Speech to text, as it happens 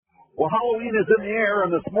Well, Halloween is in the air, and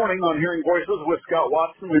this morning on Hearing Voices with Scott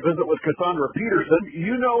Watson, we visit with Cassandra Peterson.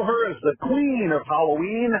 You know her as the queen of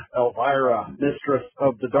Halloween, Elvira, Mistress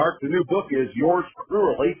of the Dark. The new book is Yours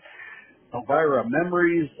Cruelly, Elvira,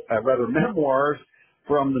 memoirs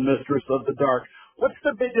from the Mistress of the Dark. What's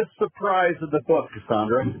the biggest surprise of the book,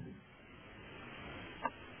 Cassandra?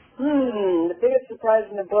 The biggest surprise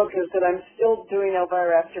in the book is that I'm still doing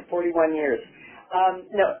Elvira after 41 years.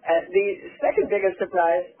 The second biggest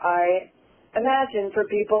surprise, I imagine, for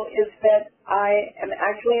people is that I am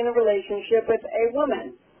actually in a relationship with a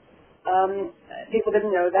woman. People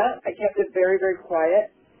didn't know that. I kept it very, very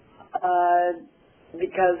quiet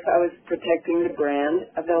because I was protecting the brand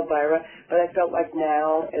of Elvira, but I felt like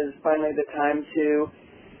now is finally the time to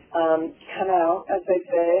come out, as they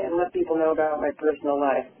say, and let people know about my personal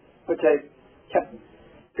life, which I kept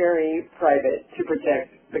very private to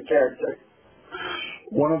protect the character.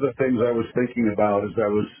 One of the things I was thinking about as I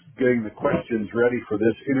was getting the questions ready for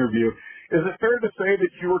this interview, is it fair to say that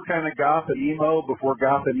you were kind of goth and emo before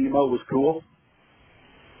goth and emo was cool?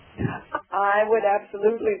 I would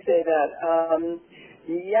absolutely say that.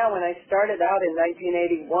 When I started out in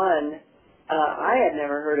 1981, I had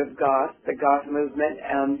never heard of the goth movement.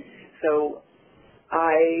 So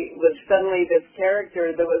I was suddenly this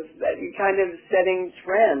character that was kind of setting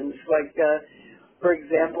trends, like for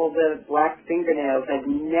example, the black fingernails. I'd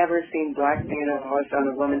never seen black fingernail polish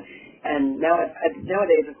on a woman, and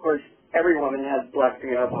nowadays, of course, every woman has black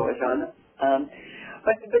fingernail polish on.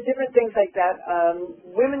 But different things like that.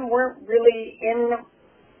 Women weren't really in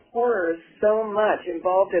horror so much,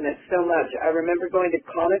 involved in it so much. I remember going to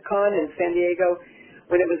Comic-Con in San Diego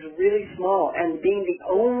when it was really small, and being the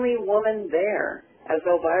only woman there as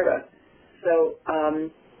Elvira. So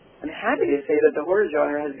I'm happy to say that the horror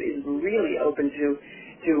genre is really open to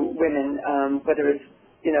women, whether it's,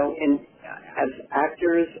 as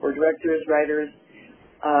actors or directors, writers.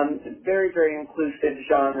 Very, very inclusive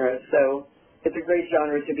genre. So it's a great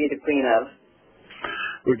genre to be the queen of.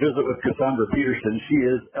 We visit with Cassandra Peterson. She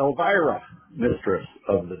is Elvira, Mistress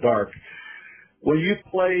of the Dark. Will you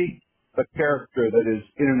play a character that is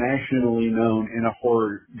internationally known in a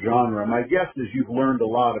horror genre? My guess is you've learned a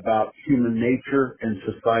lot about human nature and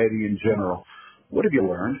society in general. What have you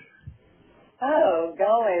learned? Oh,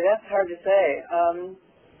 golly, that's hard to say.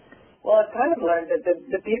 Well, I've kind of learned that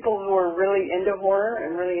the people who are really into horror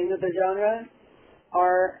and really into the genre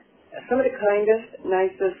are some of the kindest,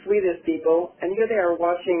 nicest, sweetest people. And here they are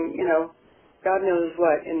watching, God knows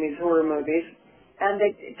what in these horror movies. And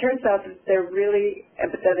it turns out that they're really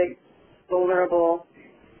empathetic, vulnerable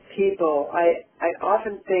people. I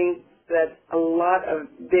often think that a lot of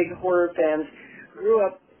big horror fans grew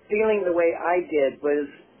up feeling the way I did,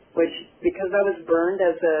 which because I was burned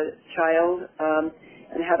as a child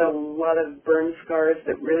and had a lot of burn scars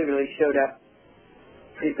that really, really showed up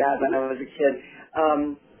pretty bad when I was a kid,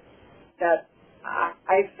 that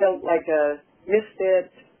I felt like a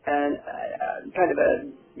misfit and kind of a,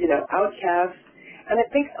 outcast. And I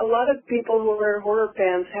think a lot of people who were horror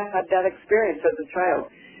fans had that experience as a child,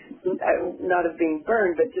 not of being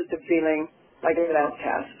burned, but just of feeling like an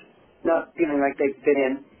outcast, not feeling like they fit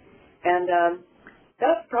in. And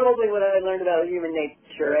that's probably what I learned about human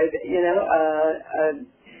nature, and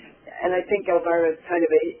I think Elvira is kind of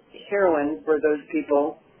a heroine for those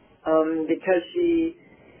people because she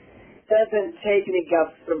doesn't take any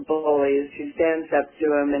guff from bullies. She stands up to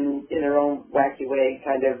them and in her own wacky way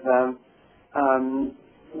kind of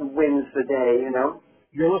wins the day,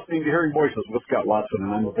 You're listening to Hearing Voices with Scott Watson,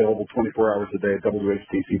 and I'm available 24 hours a day at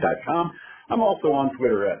WHTC.com. I'm also on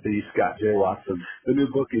Twitter at the Scott J. Watson. The new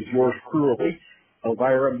book is Yours Cruelly,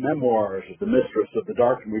 Elvira, Memoirs of the Mistress of the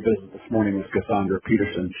Dark, and we visit this morning with Cassandra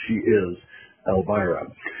Peterson. She is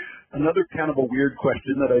Elvira. Another kind of a weird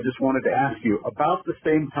question that I just wanted to ask you. About the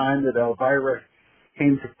same time that Elvira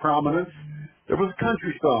came to prominence, there was a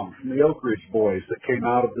country song from the Oak Ridge Boys that came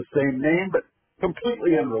out of the same name, but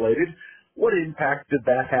completely unrelated. What impact did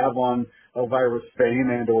that have on Elvira's fame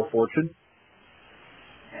and or fortune?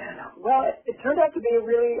 Well, it turned out to be a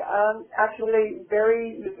really, actually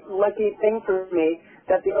very lucky thing for me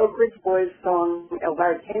that the Oak Ridge Boys song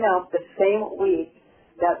Elvira came out the same week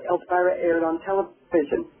that Elvira aired on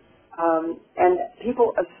television. And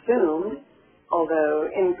people assumed, although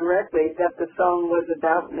incorrectly, that the song was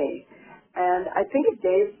about me. And I think it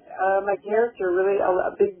gave my character really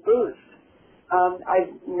a big boost. I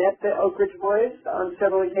met the Oak Ridge Boys on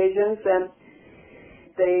several occasions, and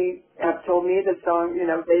they have told me the song,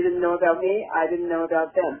 they didn't know about me, I didn't know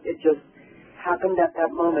about them. It just happened at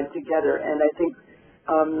that moment together, and I think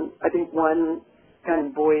one kind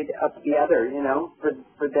of buoyed up the other,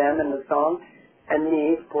 for them and the song. and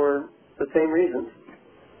me for the same reasons.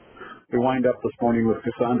 We wind up this morning with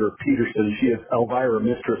Cassandra Peterson. She is Elvira,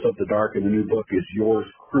 Mistress of the Dark, and the new book is Yours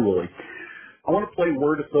Cruelly. I want to play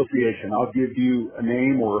word association. I'll give you a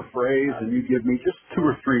name or a phrase, and you give me just 2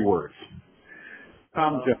 or 3 words.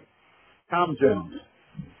 Tom Jones. Tom Jones.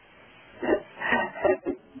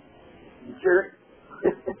 Sure.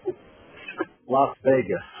 Las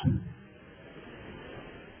Vegas.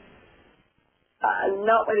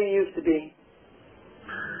 Not what it used to be.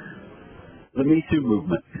 The Me Too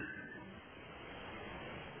movement.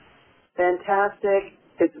 Fantastic.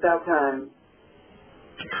 It's about time.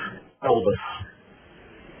 Elvis.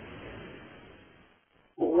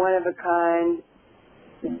 One of a kind,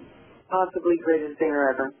 possibly greatest singer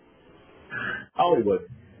ever. Hollywood.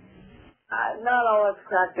 Not all it's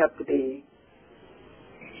cracked up to be.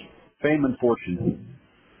 Fame and fortune.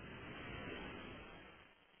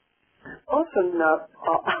 Also not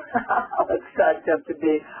all it's cracked up to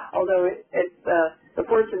be, although the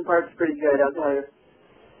fortune part's pretty good, I'll tell you.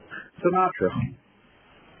 Sinatra.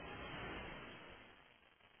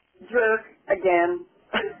 Jerk, again.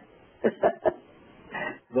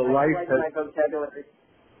 The life I like has, my vocabulary.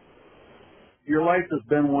 your life has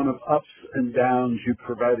been one of ups and downs. You've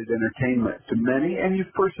provided entertainment to many, and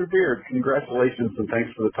you've persevered. Congratulations, and thanks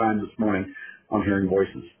for the time this morning on Hearing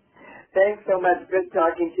Voices. Thanks so much. Good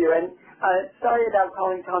talking to you. And sorry about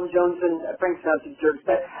calling Tom Jones and Frank Sinatra jerks,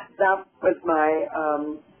 but that was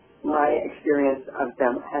my experience of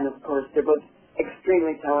them. And of course, they're both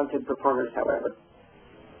extremely talented performers, however.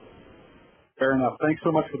 Fair enough. Thanks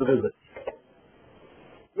so much for the visit.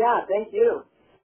 Yeah, thank you.